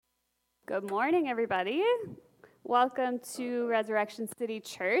Good morning, everybody. Welcome to Resurrection City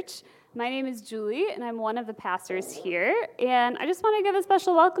Church. My name is Julie, and I'm one of the pastors here. And I just want to give a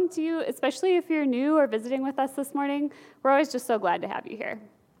special welcome to you, especially if you're new or visiting with us this morning. We're always just so glad to have you here.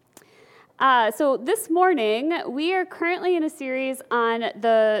 So this morning, we are currently in a series on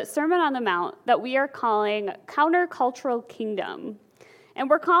the Sermon on the Mount that we are calling Countercultural Kingdom. And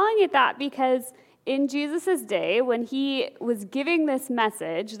we're calling it that because in Jesus' day, when he was giving this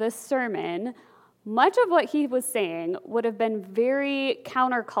message, this sermon, much of what he was saying would have been very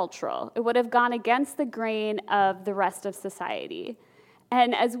countercultural. It would have gone against the grain of the rest of society.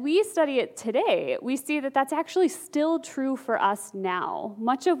 And as we study it today, we see that that's actually still true for us now.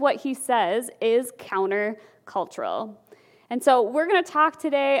 Much of what he says is countercultural. And so we're going to talk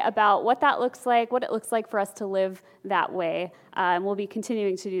today about what that looks like, what it looks like for us to live that way. And we'll be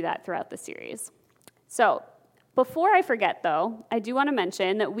continuing to do that throughout the series. So before I forget, though, I do want to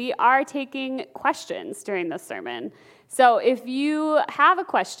mention that we are taking questions during this sermon. So if you have a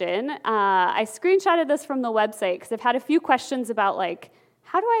question, I screenshotted this from the website because I've had a few questions about,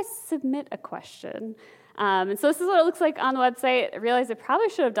 how do I submit a question? And so this is what it looks like on the website. I realized I probably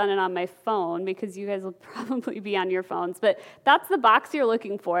should have done it on my phone because you guys will probably be on your phones. But that's the box you're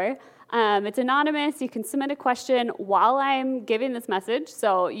looking for. It's anonymous. You can submit a question while I'm giving this message,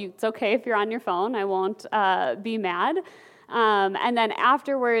 so it's okay if you're on your phone. I won't be mad. And then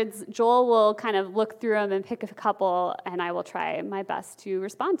afterwards, Joel will kind of look through them and pick a couple, and I will try my best to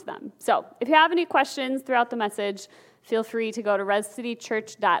respond to them. So if you have any questions throughout the message, feel free to go to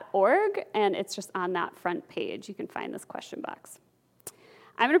rescitychurch.org, and it's just on that front page. You can find this question box.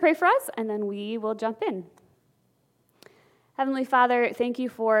 I'm going to pray for us, and then we will jump in. Heavenly Father, thank you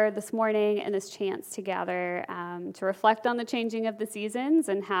for this morning and this chance to gather to reflect on the changing of the seasons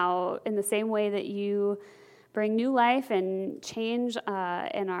and how, in the same way that you bring new life and change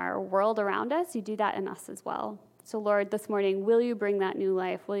in our world around us, you do that in us as well. So, Lord, this morning, will you bring that new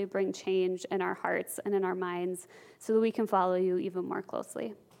life? Will you bring change in our hearts and in our minds so that we can follow you even more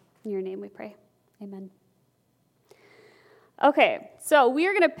closely? In your name we pray. Amen. Okay, so we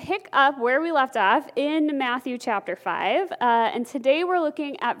are going to pick up where we left off in Matthew chapter 5, and today we're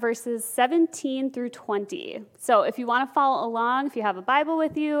looking at verses 17 through 20. So if you want to follow along, if you have a Bible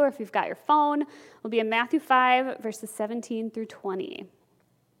with you, or if you've got your phone, we'll be in Matthew 5, verses 17 through 20.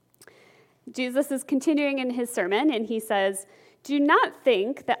 Jesus is continuing in his sermon, and he says, "Do not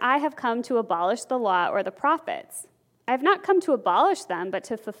think that I have come to abolish the law or the prophets. I have not come to abolish them, but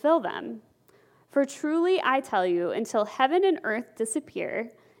to fulfill them. For truly I tell you, until heaven and earth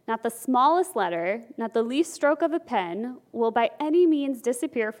disappear, not the smallest letter, not the least stroke of a pen, will by any means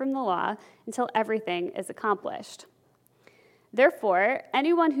disappear from the law until everything is accomplished. Therefore,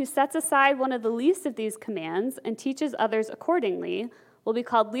 anyone who sets aside one of the least of these commands and teaches others accordingly will be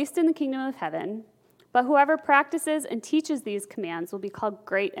called least in the kingdom of heaven, but whoever practices and teaches these commands will be called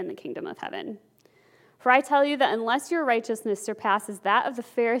great in the kingdom of heaven. For I tell you that unless your righteousness surpasses that of the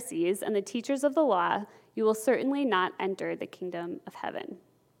Pharisees and the teachers of the law, you will certainly not enter the kingdom of heaven."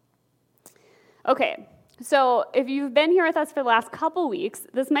 Okay, so if you've been here with us for the last couple weeks,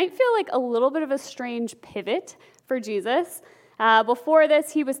 this might feel like a little bit of a strange pivot for Jesus. Before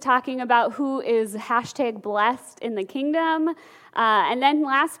this, he was talking about who is #blessed in the kingdom. And then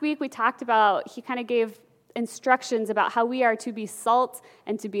last week, we talked about, he kind of gave instructions about how we are to be salt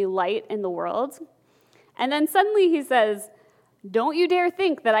and to be light in the world. And then suddenly he says, "Don't you dare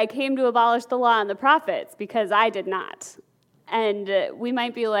think that I came to abolish the law and the prophets, because I did not." And we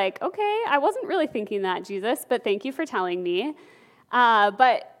might be like, okay, I wasn't really thinking that, Jesus, but thank you for telling me.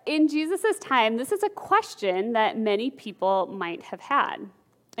 But in Jesus' time, this is a question that many people might have had.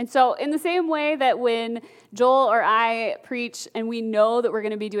 And so in the same way that when Joel or I preach and we know that we're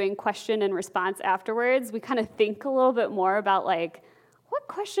going to be doing question and response afterwards, we kind of think a little bit more about what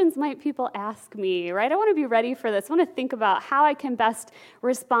questions might people ask me, right? I want to be ready for this. I want to think about how I can best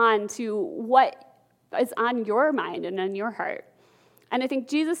respond to what is on your mind and on your heart. And I think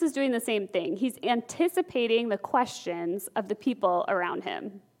Jesus is doing the same thing. He's anticipating the questions of the people around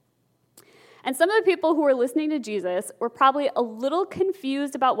him. And some of the people who were listening to Jesus were probably a little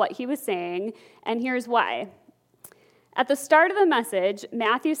confused about what he was saying, and here's why. At the start of the message,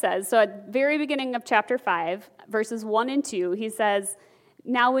 Matthew says, so at the very beginning of chapter 5, verses 1 and 2, he says,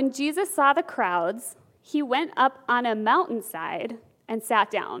 "Now when Jesus saw the crowds, he went up on a mountainside and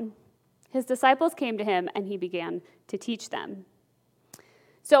sat down. His disciples came to him, and he began to teach them."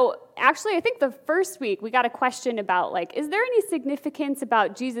 So actually, I think the first week we got a question about, is there any significance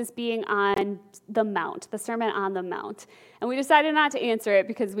about Jesus being on the Mount, the Sermon on the Mount? And we decided not to answer it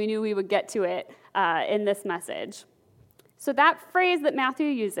because we knew we would get to it in this message. So that phrase that Matthew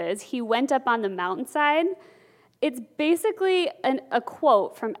uses, he went up on the mountainside, it's basically a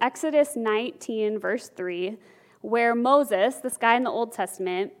quote from Exodus 19, verse 3, where Moses, this guy in the Old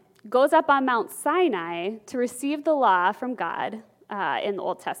Testament, goes up on Mount Sinai to receive the law from God in the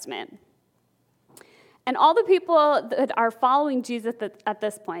Old Testament. And all the people that are following Jesus at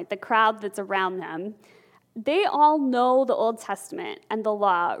this point, the crowd that's around them, they all know the Old Testament and the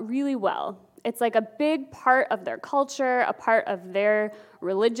law really well. It's like a big part of their culture, a part of their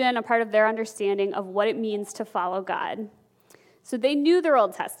religion, a part of their understanding of what it means to follow God. So they knew their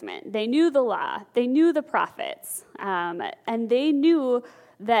Old Testament. They knew the law. They knew the prophets. And they knew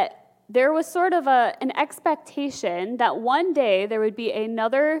that there was sort of an expectation that one day there would be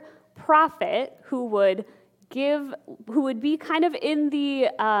another prophet who would be kind of in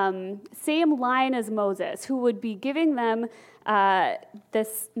the same line as Moses, who would be giving them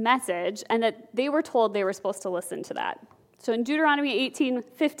this message, and that they were told they were supposed to listen to that. So in Deuteronomy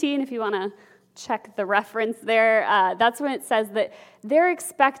 18:15, if you want to check the reference there, that's when it says that they're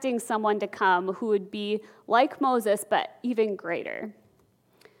expecting someone to come who would be like Moses, but even greater.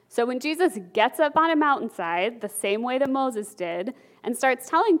 So when Jesus gets up on a mountainside, the same way that Moses did, and starts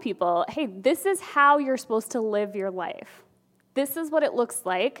telling people, hey, this is how you're supposed to live your life. This is what it looks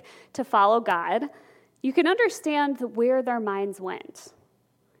like to follow God. You can understand where their minds went.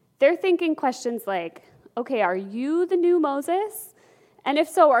 They're thinking questions like, okay, are you the new Moses? And if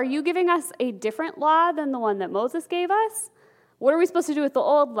so, are you giving us a different law than the one that Moses gave us? What are we supposed to do with the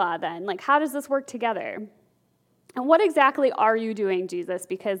old law then? Like, how does this work together? And what exactly are you doing, Jesus?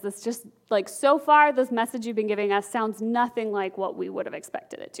 Because this just, like, so far, this message you've been giving us sounds nothing like what we would have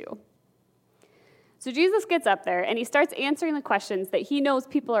expected it to. So Jesus gets up there, and he starts answering the questions that he knows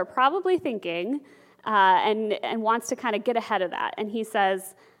people are probably thinking, and wants to kind of get ahead of that. And he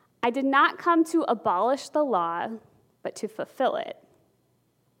says, I did not come to abolish the law, but to fulfill it.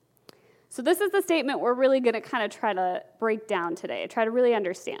 So this is the statement we're really going to kind of try to break down today, try to really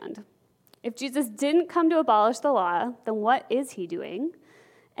understand. If Jesus didn't come to abolish the law, then what is he doing?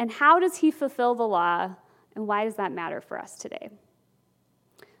 And how does he fulfill the law? And why does that matter for us today?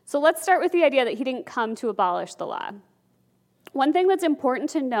 So let's start with the idea that he didn't come to abolish the law. One thing that's important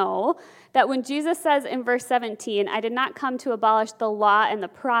to know, that when Jesus says in verse 17, I did not come to abolish the law and the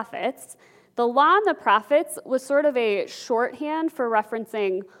prophets, the law and the prophets was sort of a shorthand for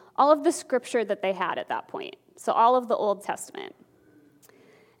referencing all of the scripture that they had at that point. So all of the Old Testament.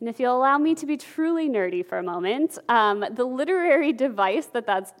 And if you'll allow me to be truly nerdy for a moment, the literary device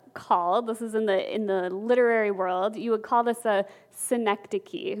that's called, this is in the literary world, you would call this a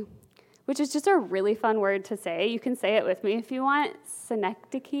synecdoche, which is just a really fun word to say. You can say it with me if you want.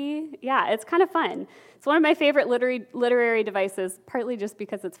 Synecdoche. Yeah, it's kind of fun. It's one of my favorite literary devices, partly just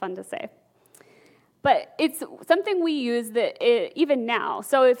because it's fun to say. But it's something we use even now.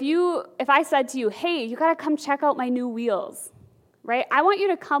 So if I said to you, hey, you got to come check out my new wheels, right? I want you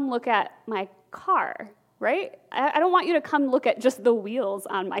to come look at my car, right? I don't want you to come look at just the wheels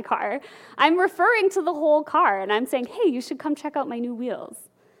on my car. I'm referring to the whole car, and I'm saying, hey, you should come check out my new wheels.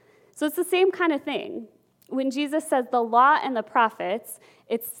 So it's the same kind of thing. When Jesus says the law and the prophets,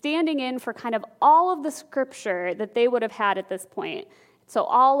 it's standing in for kind of all of the scripture that they would have had at this point. So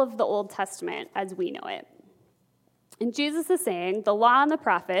all of the Old Testament as we know it. And Jesus is saying the law and the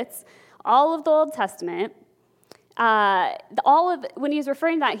prophets, all of the Old Testament, when he's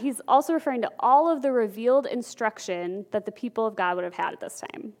referring to that, he's also referring to all of the revealed instruction that the people of God would have had at this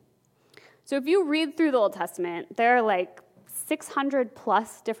time. So if you read through the Old Testament, there are like 600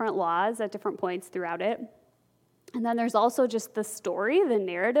 plus different laws at different points throughout it. And then there's also just the story, the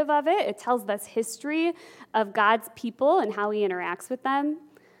narrative of it. It tells this history of God's people and how he interacts with them.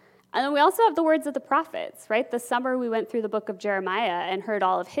 And then we also have the words of the prophets, right? This summer we went through the book of Jeremiah and heard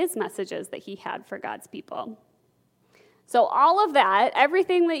all of his messages that he had for God's people. So all of that,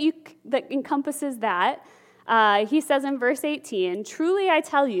 everything that encompasses that, he says in verse 18, truly I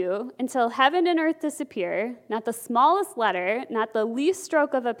tell you, until heaven and earth disappear, not the smallest letter, not the least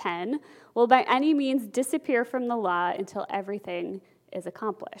stroke of a pen, will by any means disappear from the law until everything is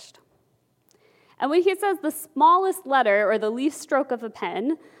accomplished. And when he says the smallest letter or the least stroke of a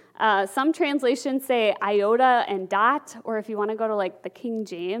pen, some translations say iota and dot, or if you want to go to like the King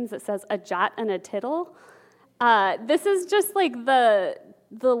James, it says a jot and a tittle. This is just like the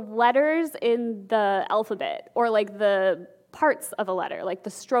letters in the alphabet, or like the parts of a letter, like the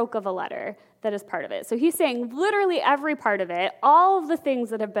stroke of a letter that is part of it. So he's saying literally every part of it, all of the things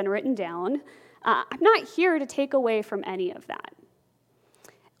that have been written down, I'm not here to take away from any of that.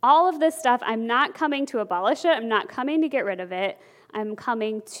 All of this stuff, I'm not coming to abolish it. I'm not coming to get rid of it. I'm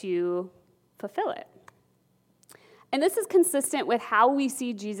coming to fulfill it. And this is consistent with how we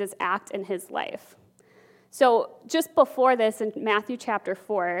see Jesus act in his life. So just before this, in Matthew chapter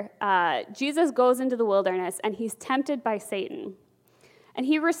 4, Jesus goes into the wilderness and he's tempted by Satan. And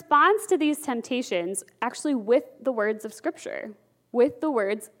he responds to these temptations actually with the words of Scripture, with the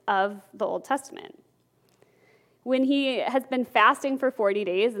words of the Old Testament. When he has been fasting for 40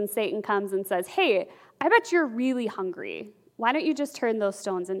 days and Satan comes and says, "Hey, I bet you're really hungry. Why don't you just turn those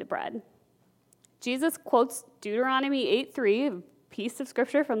stones into bread?" Jesus quotes Deuteronomy 8:3, a piece of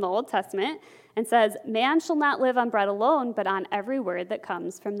Scripture from the Old Testament, and says, "Man shall not live on bread alone, but on every word that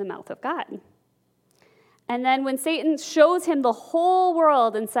comes from the mouth of God." And then when Satan shows him the whole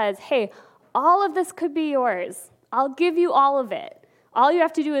world and says, "Hey, all of this could be yours. I'll give you all of it. All you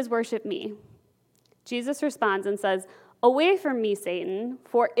have to do is worship me." Jesus responds and says, "Away from me, Satan,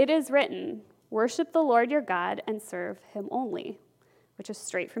 for it is written, worship the Lord your God and serve him only," which is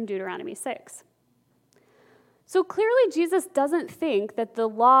straight from Deuteronomy 6. So clearly, Jesus doesn't think that the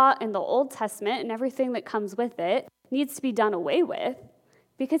law and the Old Testament and everything that comes with it needs to be done away with,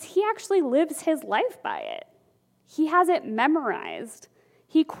 because he actually lives his life by it. He has it memorized.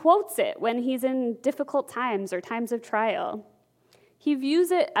 He quotes it when he's in difficult times or times of trial. He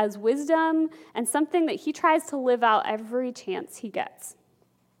views it as wisdom and something that he tries to live out every chance he gets.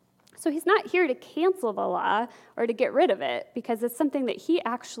 So he's not here to cancel the law or to get rid of it, because it's something that he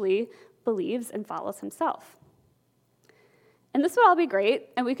actually believes and follows himself. And this would all be great,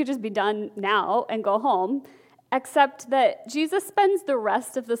 and we could just be done now and go home, except that Jesus spends the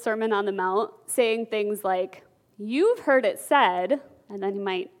rest of the Sermon on the Mount saying things like, "You've heard it said," and then he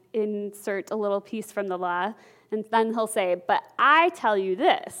might insert a little piece from the law, and then he'll say, "But I tell you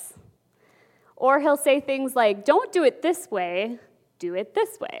this." Or he'll say things like, "Don't do it this way, do it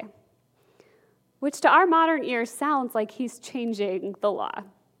this way," which to our modern ears sounds like he's changing the law.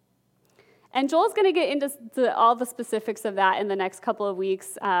 And Joel's going to get into all the specifics of that in the next couple of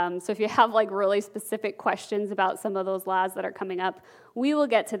weeks. So if you have really specific questions about some of those laws that are coming up, we will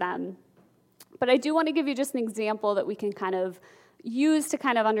get to them. But I do want to give you just an example that we can kind of use to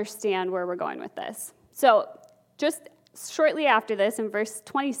kind of understand where we're going with this. So just shortly after this, in verse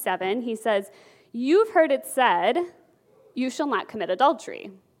 27, he says, "You've heard it said, you shall not commit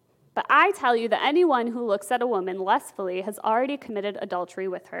adultery. But I tell you that anyone who looks at a woman lustfully has already committed adultery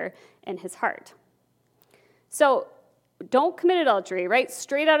with her in his heart." So don't commit adultery, right?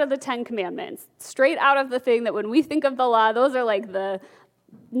 Straight out of the 10 Commandments, straight out of the thing that when we think of the law, those are the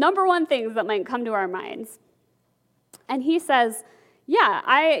number one things that might come to our minds. And he says,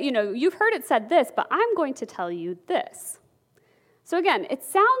 "Yeah, you've heard it said this, but I'm going to tell you this." So again, it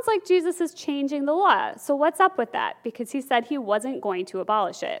sounds like Jesus is changing the law. So what's up with that? Because he said he wasn't going to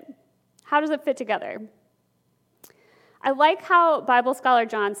abolish it. How does it fit together? I like how Bible scholar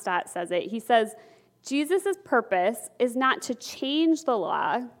John Stott says it. He says, Jesus' purpose is not to change the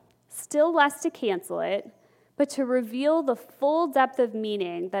law, still less to cancel it, but to reveal the full depth of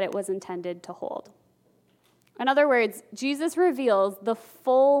meaning that it was intended to hold. In other words, Jesus reveals the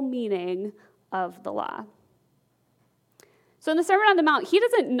full meaning of the law. So in the Sermon on the Mount, he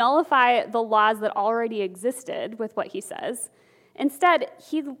doesn't nullify the laws that already existed with what he says. Instead,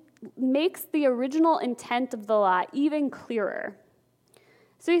 he makes the original intent of the law even clearer.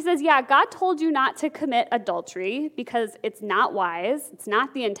 So he says, yeah, God told you not to commit adultery because it's not wise. It's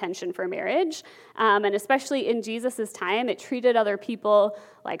not the intention for marriage. And especially in Jesus' time, it treated other people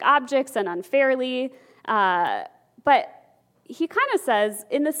like objects and unfairly. But he kind of says,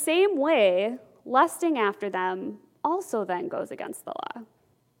 in the same way, lusting after them also then goes against the law.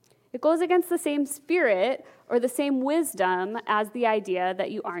 It goes against the same spirit or the same wisdom as the idea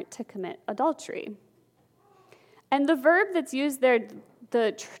that you aren't to commit adultery. And the verb that's used there,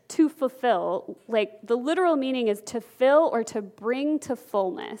 to fulfill, the literal meaning is to fill or to bring to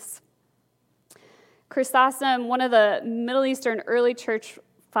fullness. Chrysostom, one of the Middle Eastern early church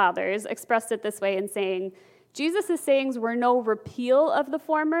fathers, expressed it this way in saying, Jesus' sayings were no repeal of the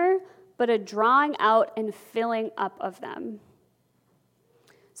former, but a drawing out and filling up of them.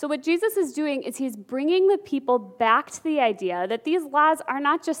 So what Jesus is doing is he's bringing the people back to the idea that these laws are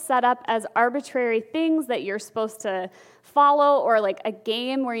not just set up as arbitrary things that you're supposed to follow or like a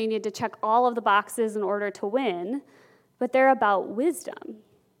game where you need to check all of the boxes in order to win, but they're about wisdom.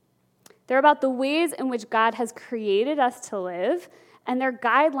 They're about the ways in which God has created us to live, and they're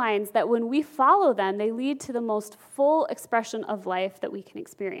guidelines that when we follow them, they lead to the most full expression of life that we can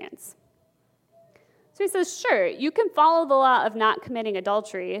experience. So he says, sure, you can follow the law of not committing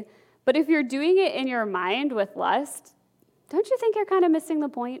adultery, but if you're doing it in your mind with lust, don't you think you're kind of missing the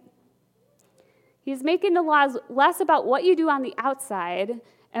point? He's making the laws less about what you do on the outside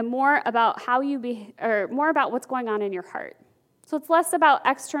and more about more about what's going on in your heart. So it's less about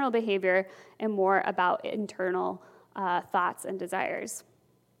external behavior and more about internal thoughts and desires.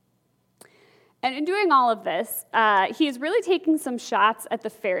 And in doing all of this, he's really taking some shots at the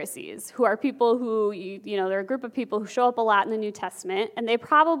Pharisees, who are people who, they're a group of people who show up a lot in the New Testament, and they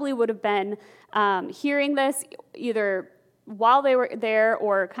probably would have been hearing this either while they were there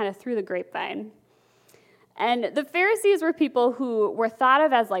or kind of through the grapevine. And the Pharisees were people who were thought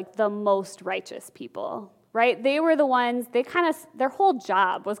of as like the most righteous people, right? They were the ones, their whole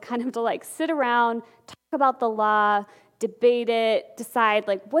job was kind of to like sit around, talk about the law, debate it, decide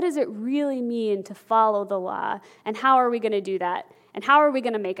like what does it really mean to follow the law, and how are we going to do that, and how are we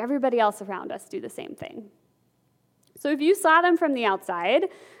going to make everybody else around us do the same thing. So if you saw them from the outside,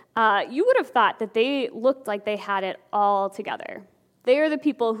 you would have thought that they looked like they had it all together. They are the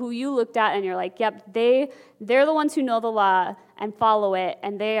people who you looked at and you're like, yep, they're the ones who know the law and follow it,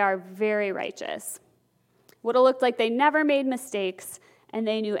 and they are very righteous. Would have looked like they never made mistakes and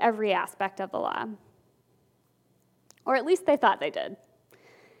they knew every aspect of the law. Or at least they thought they did.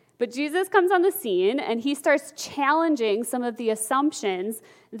 But Jesus comes on the scene and he starts challenging some of the assumptions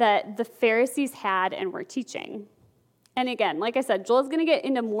that the Pharisees had and were teaching. And again, like I said, Joel's going to get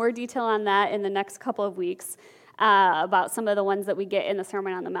into more detail on that in the next couple of weeks about some of the ones that we get in the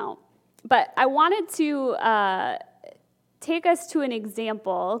Sermon on the Mount. But I wanted to take us to an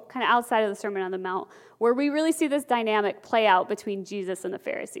example, kind of outside of the Sermon on the Mount, where we really see this dynamic play out between Jesus and the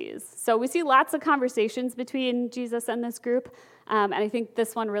Pharisees. So we see lots of conversations between Jesus and this group, and I think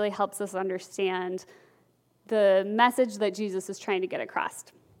this one really helps us understand the message that Jesus is trying to get across.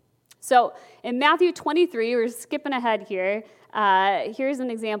 So in Matthew 23, we're skipping ahead here. Here's an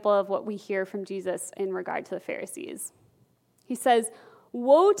example of what we hear from Jesus in regard to the Pharisees. He says,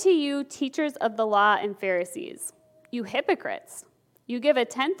 "Woe to you, teachers of the law and Pharisees, you hypocrites! You give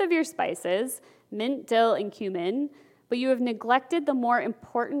 1/10 of your spices, mint, dill, and cumin, but you have neglected the more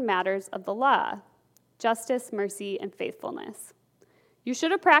important matters of the law, justice, mercy, and faithfulness. You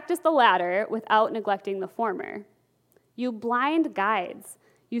should have practiced the latter without neglecting the former. You blind guides!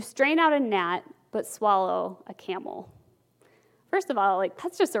 You strain out a gnat, but swallow a camel." First of all,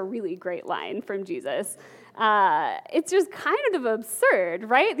 that's just a really great line from Jesus. It's just kind of absurd,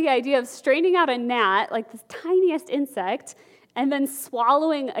 right? The idea of straining out a gnat, like this tiniest insect, and then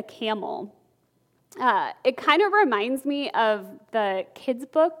swallowing a camel. It kind of reminds me of the kids'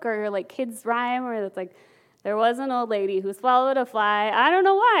 book or kids' rhyme where it's like, there was an old lady who swallowed a fly. I don't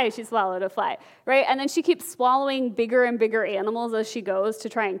know why she swallowed a fly, right? And then she keeps swallowing bigger and bigger animals as she goes to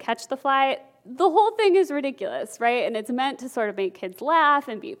try and catch the fly. The whole thing is ridiculous, right? And it's meant to sort of make kids laugh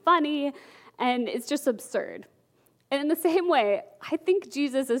and be funny, and it's just absurd. And in the same way, I think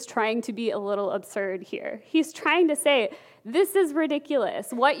Jesus is trying to be a little absurd here. He's trying to say, this is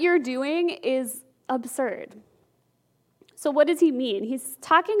ridiculous. What you're doing is absurd. So what does he mean? He's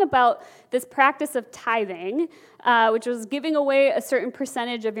talking about this practice of tithing, which was giving away a certain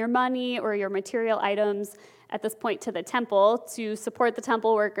percentage of your money or your material items at this point to the temple to support the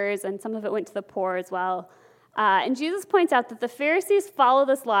temple workers, and some of it went to the poor as well. And Jesus points out that the Pharisees follow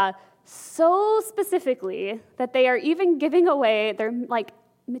this law so specifically that they are even giving away, they're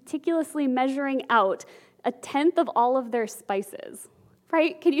meticulously measuring out 1/10 of all of their spices.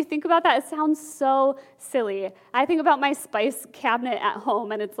 Right? Can you think about that? It sounds so silly. I think about my spice cabinet at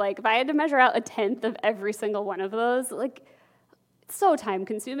home, and it's like, if I had to measure out 1/10 of every single one of those, it's so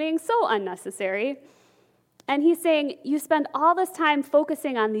time-consuming, so unnecessary. And he's saying, you spend all this time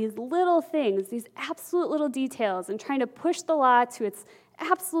focusing on these little things, these absolute little details, and trying to push the law to its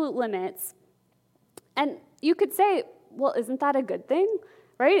absolute limits. And you could say, well, isn't that a good thing?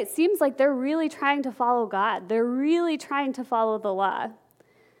 Right? It seems like they're really trying to follow God. They're really trying to follow the law.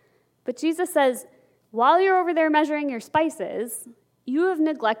 But Jesus says, while you're over there measuring your spices, you have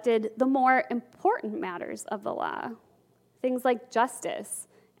neglected the more important matters of the law, things like justice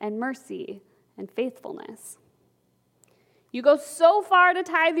and mercy and faithfulness. You go so far to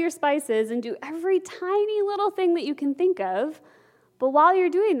tithe your spices and do every tiny little thing that you can think of, but while you're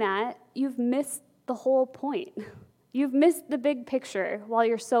doing that, you've missed the whole point. You've missed the big picture while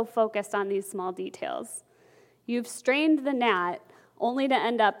you're so focused on these small details. You've strained the gnat only to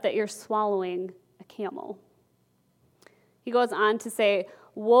end up that you're swallowing a camel. He goes on to say,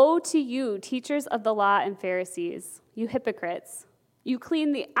 "Woe to you, teachers of the law and Pharisees, you hypocrites! You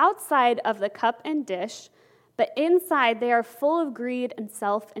clean the outside of the cup and dish, but inside they are full of greed and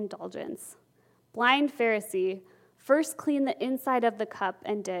self-indulgence. Blind Pharisee, first clean the inside of the cup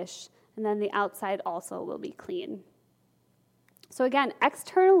and dish, and then the outside also will be clean." So again,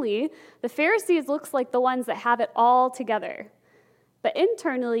 externally, the Pharisees looks like the ones that have it all together. But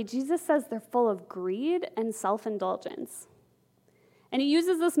internally, Jesus says they're full of greed and self-indulgence. And he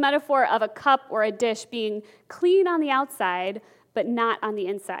uses this metaphor of a cup or a dish being clean on the outside, but not on the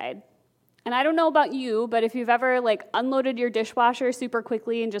inside. And I don't know about you, but if you've ever unloaded your dishwasher super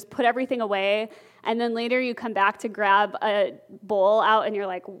quickly and just put everything away, and then later you come back to grab a bowl out and you're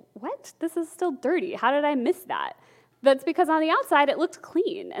like, what? This is still dirty. How did I miss that? That's because on the outside it looked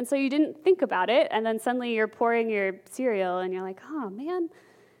clean, and so you didn't think about it, and then suddenly you're pouring your cereal and you're like, oh man.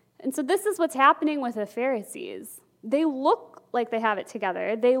 And so this is what's happening with the Pharisees. They look like they have it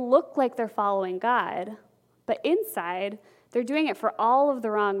together. They look like they're following God, but inside they're doing it for all of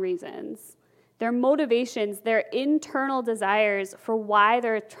the wrong reasons. Their motivations, their internal desires for why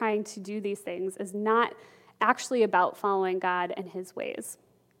they're trying to do these things is not actually about following God and his ways.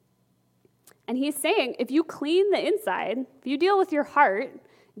 And he's saying, if you clean the inside, if you deal with your heart,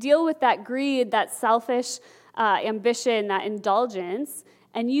 deal with that greed, that selfish ambition, that indulgence,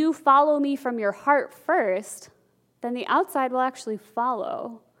 and you follow me from your heart first, then the outside will actually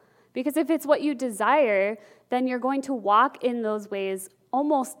follow. Because if it's what you desire, then you're going to walk in those ways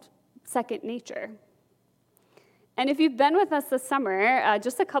almost second nature. And if you've been with us this summer,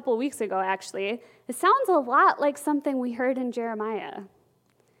 just a couple weeks ago actually, it sounds a lot like something we heard in Jeremiah.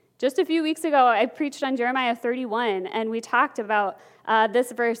 Just a few weeks ago, I preached on Jeremiah 31, and we talked about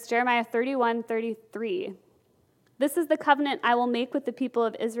this verse, Jeremiah 31:33. This is the covenant I will make with the people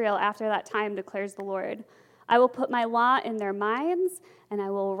of Israel after that time, declares the Lord. I will put my law in their minds, and I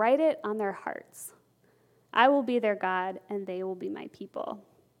will write it on their hearts. I will be their God, and they will be my people.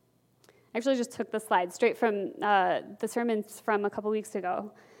 I actually just took the slide straight from the sermons from a couple weeks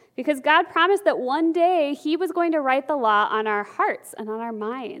ago. Because God promised that one day he was going to write the law on our hearts and on our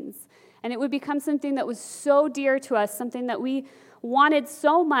minds. And it would become something that was so dear to us, something that we wanted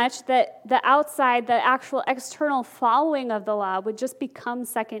so much that the outside, the actual external following of the law would just become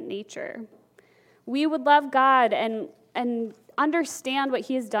second nature. We would love God and understand what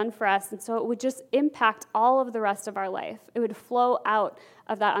he has done for us, and so it would just impact all of the rest of our life. It would flow out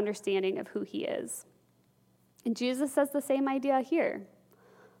of that understanding of who he is. And Jesus says the same idea here.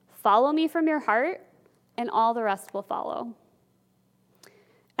 Follow me from your heart, and all the rest will follow.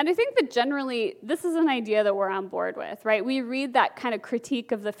 And I think that generally, this is an idea that we're on board with, right? We read that kind of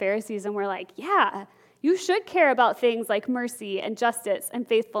critique of the Pharisees, and we're like, yeah, you should care about things like mercy and justice and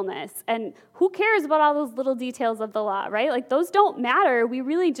faithfulness. And who cares about all those little details of the law, right? Like, those don't matter. We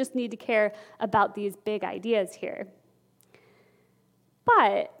really just need to care about these big ideas here.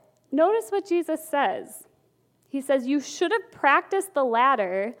 But notice what Jesus says. He says, you should have practiced the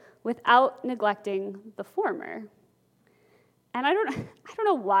latter without neglecting the former. And I don't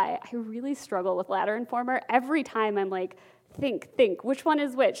know why. I really struggle with latter and former. Every time I'm like, think, which one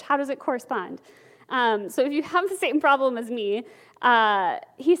is which? How does it correspond? So if you have the same problem as me,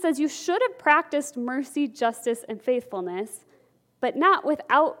 he says you should have practiced mercy, justice, and faithfulness, but not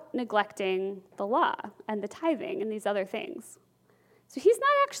without neglecting the law and the tithing and these other things. So he's not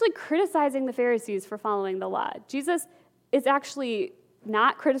actually criticizing the Pharisees for following the law. Jesus is actually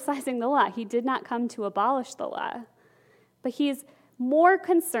not criticizing the law. He did not come to abolish the law. But he's more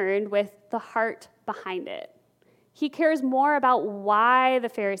concerned with the heart behind it. He cares more about why the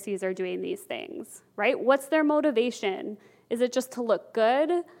Pharisees are doing these things, right? What's their motivation? Is it just to look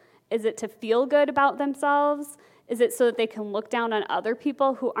good? Is it to feel good about themselves? Is it so that they can look down on other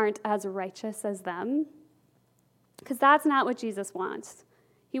people who aren't as righteous as them? Because that's not what Jesus wants.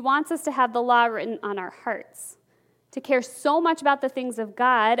 He wants us to have the law written on our hearts, to care so much about the things of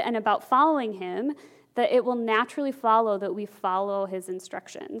God and about following him that it will naturally follow that we follow his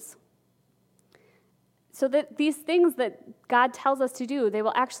instructions. So that these things that God tells us to do, they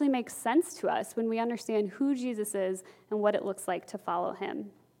will actually make sense to us when we understand who Jesus is and what it looks like to follow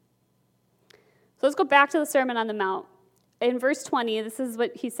him. So let's go back to the Sermon on the Mount. In verse 20, this is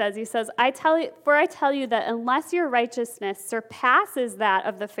what he says. He says, I tell you that unless your righteousness surpasses that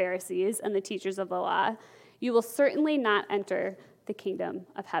of the Pharisees and the teachers of the law, you will certainly not enter the kingdom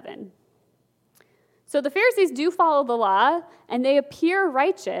of heaven. So the Pharisees do follow the law, and they appear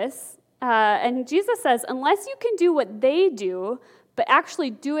righteous. And Jesus says, unless you can do what they do, but actually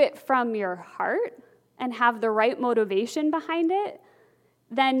do it from your heart and have the right motivation behind it,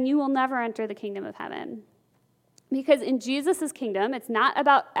 then you will never enter the kingdom of heaven. Because in Jesus' kingdom, it's not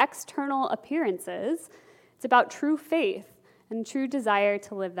about external appearances. It's about true faith and true desire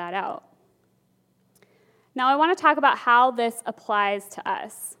to live that out. Now, I want to talk about how this applies to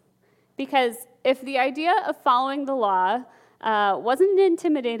us. Because if the idea of following the law wasn't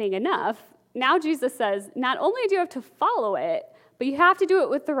intimidating enough, now Jesus says, not only do you have to follow it, but you have to do it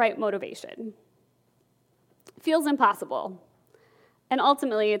with the right motivation. It feels impossible. And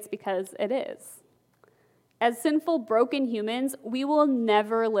ultimately, it's because it is. As sinful, broken humans, we will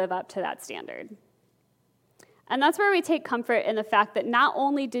never live up to that standard. And that's where we take comfort in the fact that not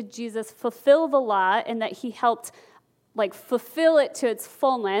only did Jesus fulfill the law and that he helped fulfill it to its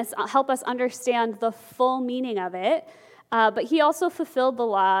fullness, help us understand the full meaning of it, but he also fulfilled the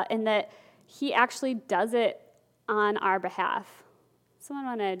law in that he actually does it on our behalf. Someone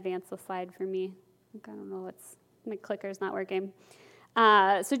want to advance the slide for me? I don't know, my clicker's not working.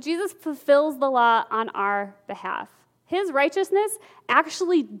 So Jesus fulfills the law on our behalf. His righteousness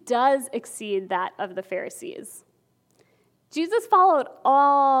actually does exceed that of the Pharisees. Jesus followed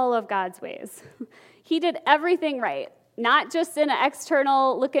all of God's ways. He did everything right, not just in an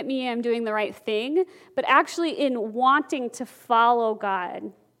external, look at me, I'm doing the right thing, but actually in wanting to follow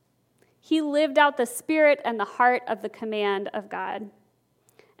God. He lived out the spirit and the heart of the command of God.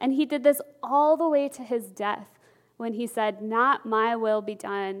 And he did this all the way to his death when he said, "Not my will be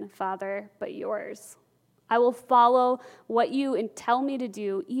done, Father, but yours. I will follow what you tell me to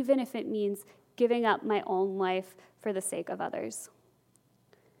do, even if it means giving up my own life for the sake of others."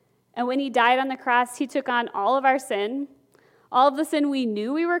 And when he died on the cross, he took on all of our sin, all of the sin we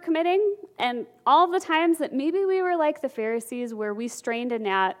knew we were committing, and all of the times that maybe we were like the Pharisees where we strained a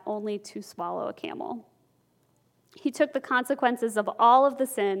gnat only to swallow a camel. He took the consequences of all of the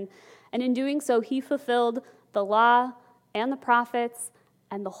sin, and in doing so, he fulfilled the law and the prophets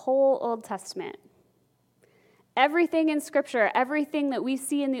and the whole Old Testament. Everything in Scripture, everything that we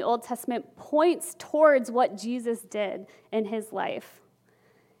see in the Old Testament points towards what Jesus did in his life.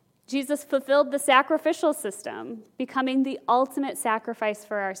 Jesus fulfilled the sacrificial system, becoming the ultimate sacrifice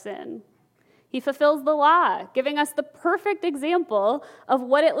for our sin. He fulfills the law, giving us the perfect example of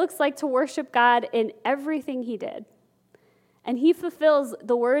what it looks like to worship God in everything he did. And he fulfills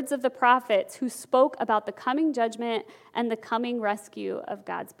the words of the prophets who spoke about the coming judgment and the coming rescue of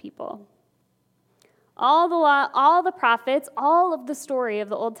God's people. All the law, all the prophets, all of the story of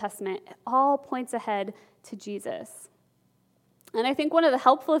the Old Testament, it all points ahead to Jesus. And I think one of the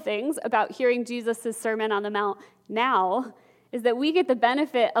helpful things about hearing Jesus' Sermon on the Mount now is that we get the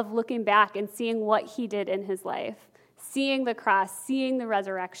benefit of looking back and seeing what he did in his life, seeing the cross, seeing the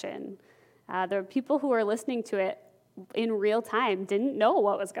resurrection. The people who were listening to it in real time didn't know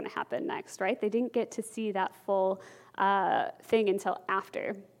what was going to happen next, right? They didn't get to see that full thing until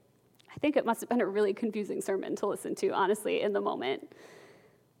after. I think it must have been a really confusing sermon to listen to, honestly, in the moment.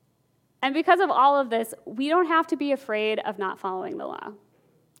 And because of all of this, we don't have to be afraid of not following the law.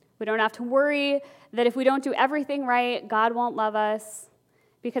 We don't have to worry that if we don't do everything right, God won't love us.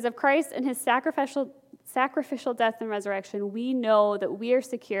 Because of Christ and his sacrificial death and resurrection, we know that we are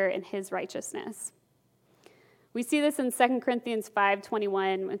secure in his righteousness. We see this in 2 Corinthians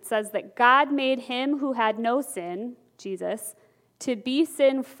 5:21. It says that God made him who had no sin, Jesus, to be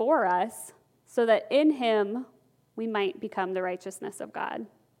sin for us, so that in him we might become the righteousness of God.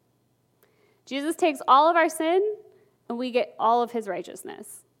 Jesus takes all of our sin, and we get all of his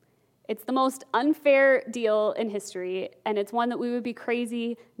righteousness. It's the most unfair deal in history, and it's one that we would be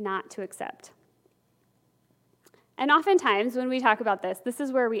crazy not to accept. And oftentimes, when we talk about this, this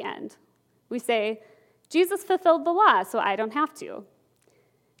is where we end. We say, Jesus fulfilled the law, so I don't have to.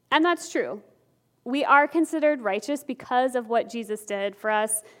 And that's true. We are considered righteous because of what Jesus did for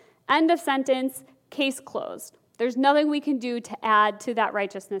us. End of sentence, case closed. There's nothing we can do to add to that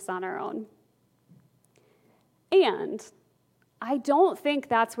righteousness on our own. And I don't think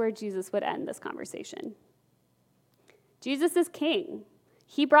that's where Jesus would end this conversation. Jesus is king.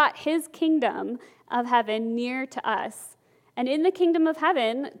 He brought his kingdom of heaven near to us. And in the kingdom of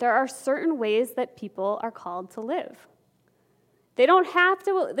heaven, there are certain ways that people are called to live. They don't have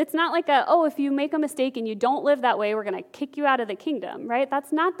to, it's not like if you make a mistake and you don't live that way, we're going to kick you out of the kingdom, right?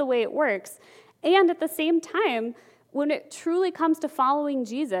 That's not the way it works. And at the same time, when it truly comes to following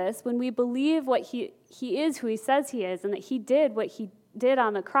Jesus, when we believe what he is who he says he is, and that he did what he did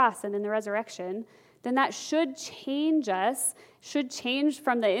on the cross and in the resurrection, then that should change us, should change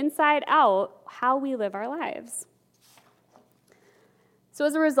from the inside out how we live our lives. So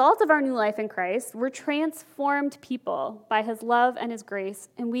as a result of our new life in Christ, we're transformed people by his love and his grace,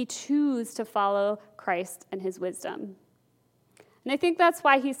 and we choose to follow Christ and his wisdom. And I think that's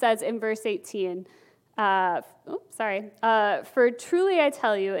why he says in verse 18, for truly I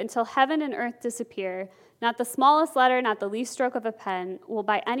tell you, until heaven and earth disappear, not the smallest letter, not the least stroke of a pen will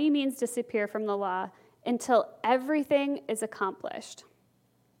by any means disappear from the law until everything is accomplished.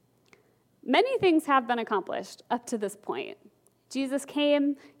 Many things have been accomplished up to this point. Jesus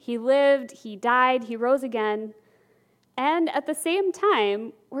came, he lived, he died, he rose again. And at the same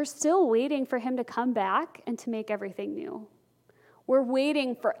time, we're still waiting for him to come back and to make everything new. We're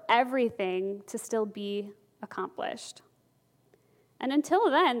waiting for everything to still be accomplished. And until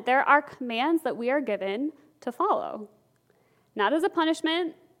then, there are commands that we are given to follow. Not as a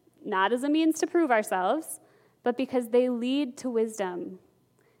punishment, not as a means to prove ourselves, but because they lead to wisdom,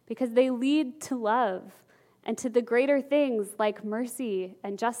 because they lead to love and to the greater things like mercy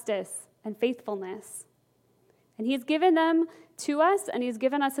and justice and faithfulness. And he's given them to us, and he's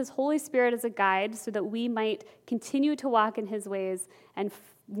given us his Holy Spirit as a guide so that we might continue to walk in his ways and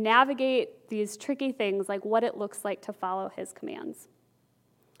navigate these tricky things like what it looks like to follow his commands.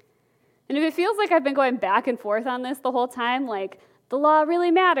 And if it feels like I've been going back and forth on this the whole time, like the law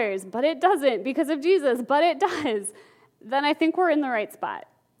really matters, but it doesn't because of Jesus, but it does, then I think we're in the right spot.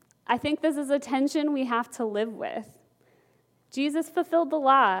 I think this is a tension we have to live with. Jesus fulfilled the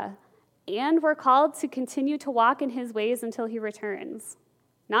law, and we're called to continue to walk in his ways until he returns.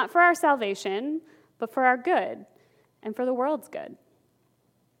 Not for our salvation, but for our good and for the world's good.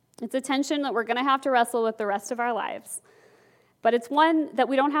 It's a tension that we're going to have to wrestle with the rest of our lives, but it's one that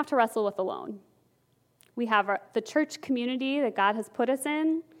we don't have to wrestle with alone. We have the church community that God has put us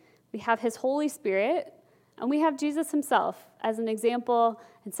in, we have his Holy Spirit, and we have Jesus himself as an example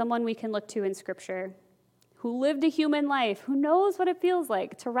and someone we can look to in Scripture, who lived a human life, who knows what it feels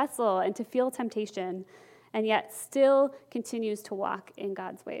like to wrestle and to feel temptation, and yet still continues to walk in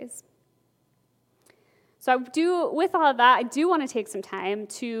God's ways. So with all of that, I do want to take some time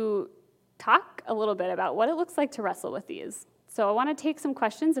to talk a little bit about what it looks like to wrestle with these. So I want to take some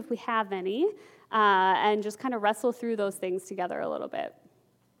questions, if we have any, and just kind of wrestle through those things together a little bit.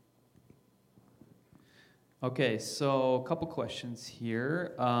 Okay, so a couple questions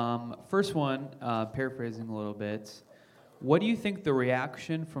here. First one, paraphrasing a little bit. What do you think the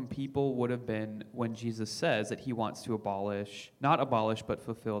reaction from people would have been when Jesus says that he wants to not abolish, but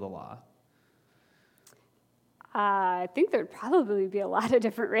fulfill the law? I think there'd probably be a lot of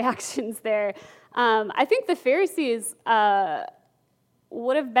different reactions there. I think the Pharisees they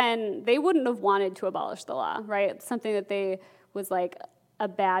wouldn't have wanted to abolish the law, right? It's something that was like a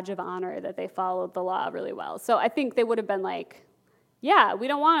badge of honor that they followed the law really well. So I think they would have been like, yeah, we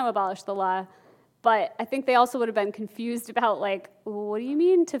don't want to abolish the law, but I think they also would have been confused about like, what do you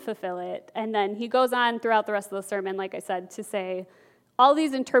mean to fulfill it? And then he goes on throughout the rest of the sermon, like I said, to say, all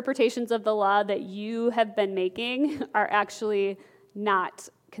these interpretations of the law that you have been making are actually not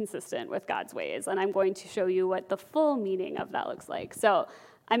consistent with God's ways, and I'm going to show you what the full meaning of that looks like. So,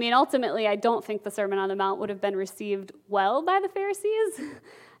 I mean, ultimately, I don't think the Sermon on the Mount would have been received well by the Pharisees.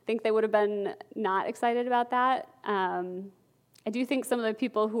 I think they would have been not excited about that. I do think some of the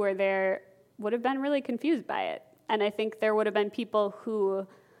people who were there would have been really confused by it, and I think there would have been people who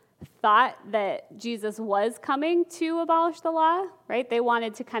thought that Jesus was coming to abolish the law, right? They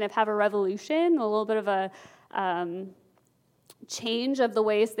wanted to kind of have a revolution, a little bit of a change of the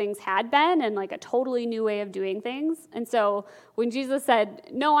ways things had been and like a totally new way of doing things. And so when Jesus said,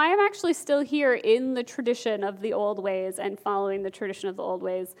 no, I am actually still here in the tradition of the old ways and following the tradition of the old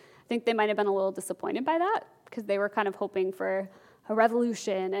ways, I think they might have been a little disappointed by that because they were kind of hoping for a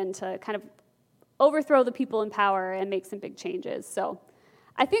revolution and to kind of overthrow the people in power and make some big changes. So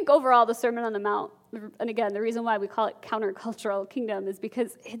I think overall the Sermon on the Mount, and again, the reason why we call it countercultural kingdom is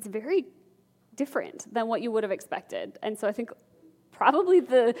because it's very different than what you would have expected. And so I think probably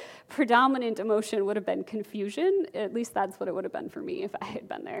the predominant emotion would have been confusion. At least that's what it would have been for me if I had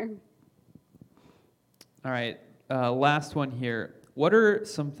been there. All right, last one here. What are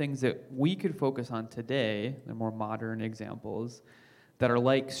some things that we could focus on today, the more modern examples, that are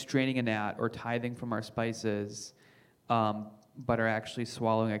like straining a gnat or tithing from our spices, but are actually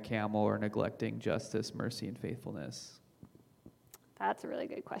swallowing a camel or neglecting justice, mercy, and faithfulness? That's a really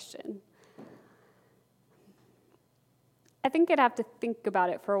good question. I think I'd have to think about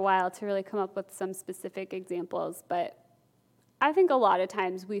it for a while to really come up with some specific examples, but I think a lot of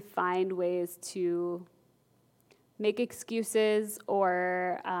times we find ways to make excuses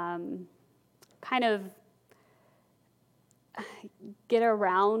or kind of get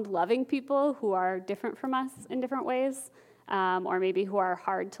around loving people who are different from us in different ways, or maybe who are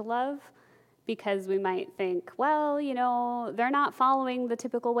hard to love, because we might think, well, they're not following the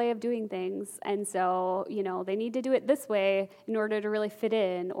typical way of doing things, and so, they need to do it this way in order to really fit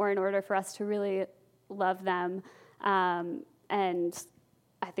in, or in order for us to really love them. And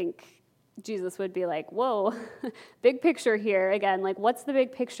I think Jesus would be like, whoa, big picture here. Again, like, what's the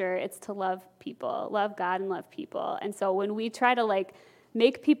big picture? It's to love people, love God and love people. And so when we try to,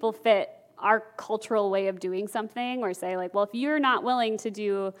 make people fit our cultural way of doing something, or say, well, if you're not willing to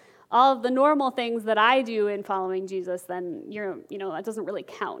do all of the normal things that I do in following Jesus, then that doesn't really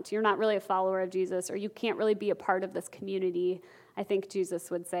count. You're not really a follower of Jesus, or you can't really be a part of this community. I think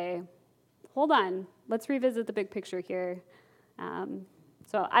Jesus would say, hold on, let's revisit the big picture here.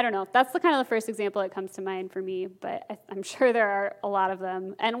 So I don't know. That's the kind of the first example that comes to mind for me, but I'm sure there are a lot of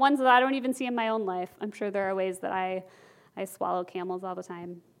them, and ones that I don't even see in my own life. I'm sure there are ways that I swallow camels all the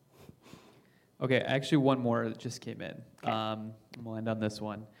time. Okay, actually one more that just came in. Okay. We'll end on this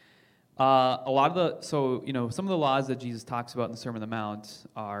one. A lot of some of the laws that Jesus talks about in the Sermon on the Mount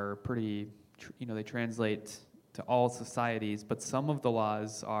are pretty, they translate to all societies, but some of the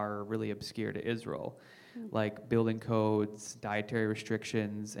laws are really obscure to Israel, like building codes, dietary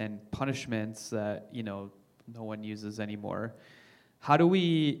restrictions, and punishments that, no one uses anymore. How do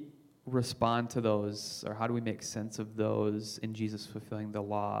we respond to those, or how do we make sense of those in Jesus fulfilling the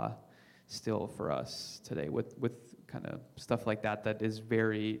law still for us today with kind of stuff like that is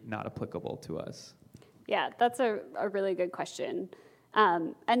very not applicable to us? Yeah, that's a really good question.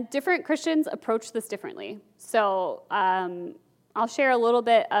 And different Christians approach this differently. So I'll share a little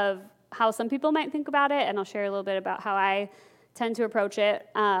bit of how some people might think about it, and I'll share a little bit about how I tend to approach it.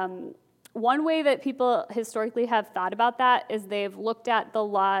 One way that people historically have thought about that is they've looked at the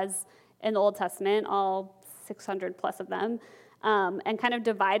laws in the Old Testament, all 600 plus of them, and kind of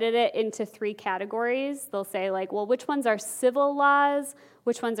divided it into three categories. They'll say, like, well, which ones are civil laws,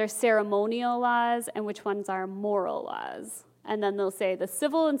 which ones are ceremonial laws, and which ones are moral laws. And then they'll say the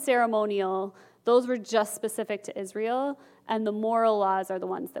civil and ceremonial, those were just specific to Israel, and the moral laws are the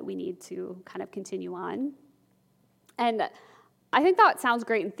ones that we need to kind of continue on. And I think that sounds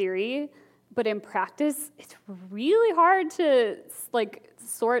great in theory, but in practice, it's really hard to,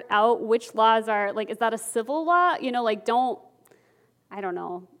 sort out which laws are, is that a civil law? I don't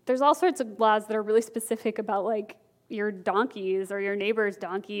know. There's all sorts of laws that are really specific about, your donkeys or your neighbor's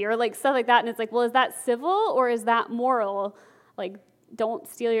donkey or, stuff like that. And it's like, well, is that civil or is that moral? Don't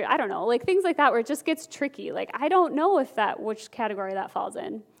steal I don't know. Things like that where it just gets tricky. I don't know which category that falls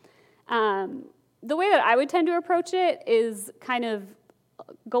in. The way that I would tend to approach it is kind of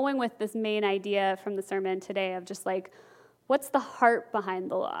going with this main idea from the sermon today of just, what's the heart behind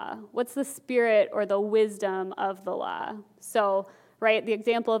the law? What's the spirit or the wisdom of the law? So, right, the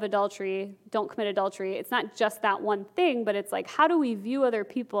example of adultery, don't commit adultery, it's not just that one thing, but it's how do we view other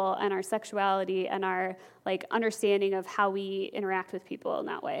people and our sexuality and our understanding of how we interact with people in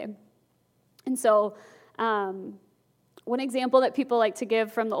that way. And so one example that people like to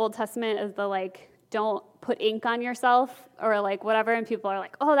give from the Old Testament is the don't put ink on yourself or whatever, and people are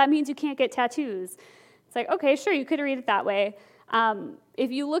like, oh, that means you can't get tattoos. It's okay, sure, you could read it that way.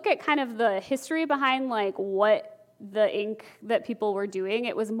 If you look at kind of the history behind what the ink that people were doing,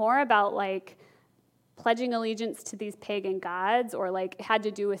 it was more about pledging allegiance to these pagan gods, or had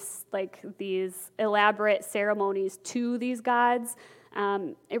to do with these elaborate ceremonies to these gods.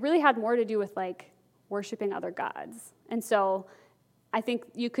 It really had more to do with worshiping other gods. And so I think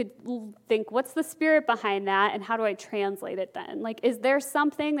you could think, what's the spirit behind that, and how do I translate it then? Is there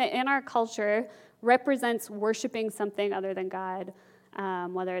something that in our culture represents worshiping something other than God,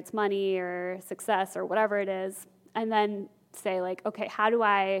 whether it's money or success or whatever it is? And then say, okay, how do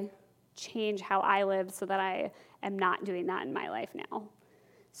I change how I live so that I am not doing that in my life now?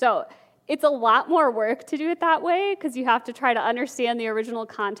 So it's a lot more work to do it that way, because you have to try to understand the original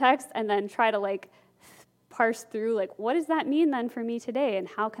context and then try to parse through, what does that mean then for me today, and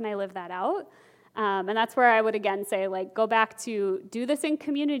how can I live that out? And that's where I would again say, go back to do this in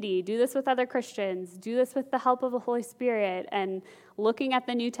community, do this with other Christians, do this with the help of the Holy Spirit, and looking at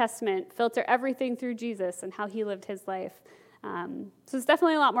the New Testament, filter everything through Jesus and how he lived his life. So it's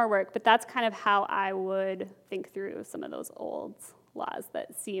definitely a lot more work, but that's kind of how I would think through some of those old laws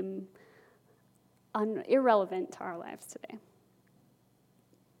that seem irrelevant to our lives today.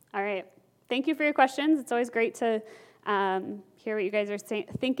 All right. Thank you for your questions. It's always great to hear what you guys are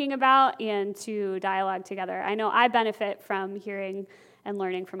thinking about and to dialogue together. I know I benefit from hearing and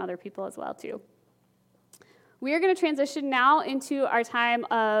learning from other people as well, too. We are going to transition now into our time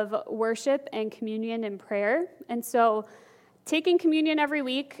of worship and communion and prayer. And so taking communion every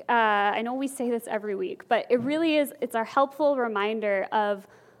week, I know we say this every week, but it really is, it's our helpful reminder of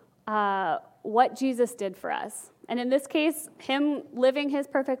what Jesus did for us. And in this case, him living his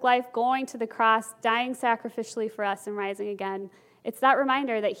perfect life, going to the cross, dying sacrificially for us and rising again, it's that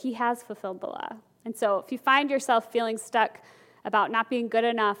reminder that he has fulfilled the law. And so if you find yourself feeling stuck about not being good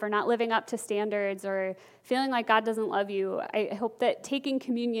enough or not living up to standards or feeling like God doesn't love you, I hope that taking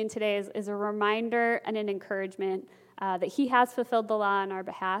communion today is a reminder and an encouragement that he has fulfilled the law on our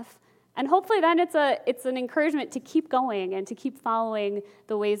behalf. And hopefully then it's an encouragement to keep going and to keep following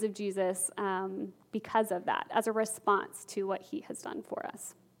the ways of Jesus because of that, as a response to what he has done for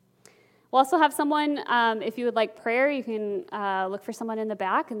us. We'll also have someone, if you would like prayer, you can look for someone in the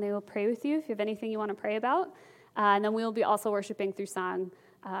back, and they will pray with you if you have anything you want to pray about. And then we will be also worshiping through song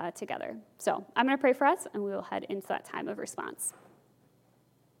together. So I'm going to pray for us, and we will head into that time of response.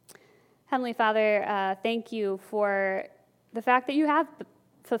 Heavenly Father, thank you for the fact that you have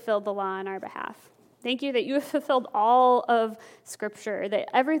fulfilled the law on our behalf. Thank you that you have fulfilled all of Scripture, that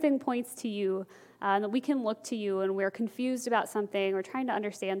everything points to you, and that we can look to you when we're confused about something or trying to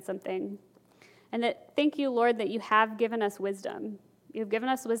understand something. And that thank you, Lord, that you have given us wisdom. You've given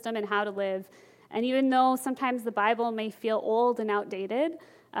us wisdom in how to live. And even though sometimes the Bible may feel old and outdated,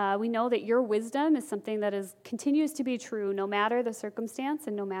 we know that your wisdom is something that continues to be true no matter the circumstance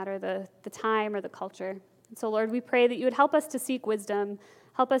and no matter the time or the culture. And so, Lord, we pray that you would help us to seek wisdom,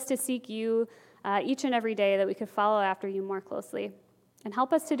 help us to seek you each and every day, that we could follow after you more closely, and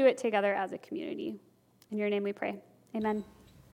help us to do it together as a community. In your name we pray. Amen.